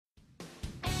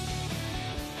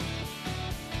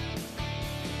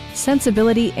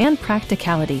sensibility, and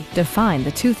practicality define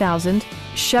the 2000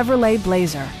 Chevrolet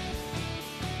Blazer.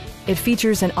 It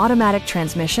features an automatic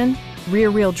transmission,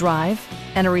 rear-wheel drive,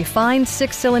 and a refined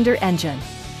 6-cylinder engine.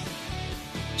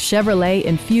 Chevrolet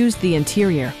infused the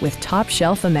interior with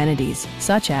top-shelf amenities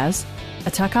such as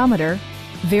a tachometer,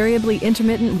 variably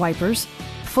intermittent wipers,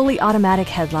 fully automatic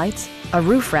headlights, a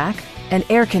roof rack, and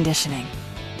air conditioning.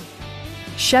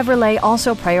 Chevrolet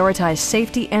also prioritized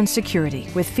safety and security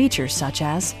with features such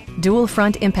as dual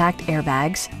front impact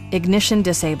airbags, ignition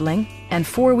disabling, and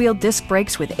 4-wheel disc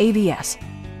brakes with ABS.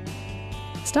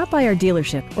 Stop by our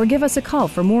dealership or give us a call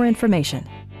for more information.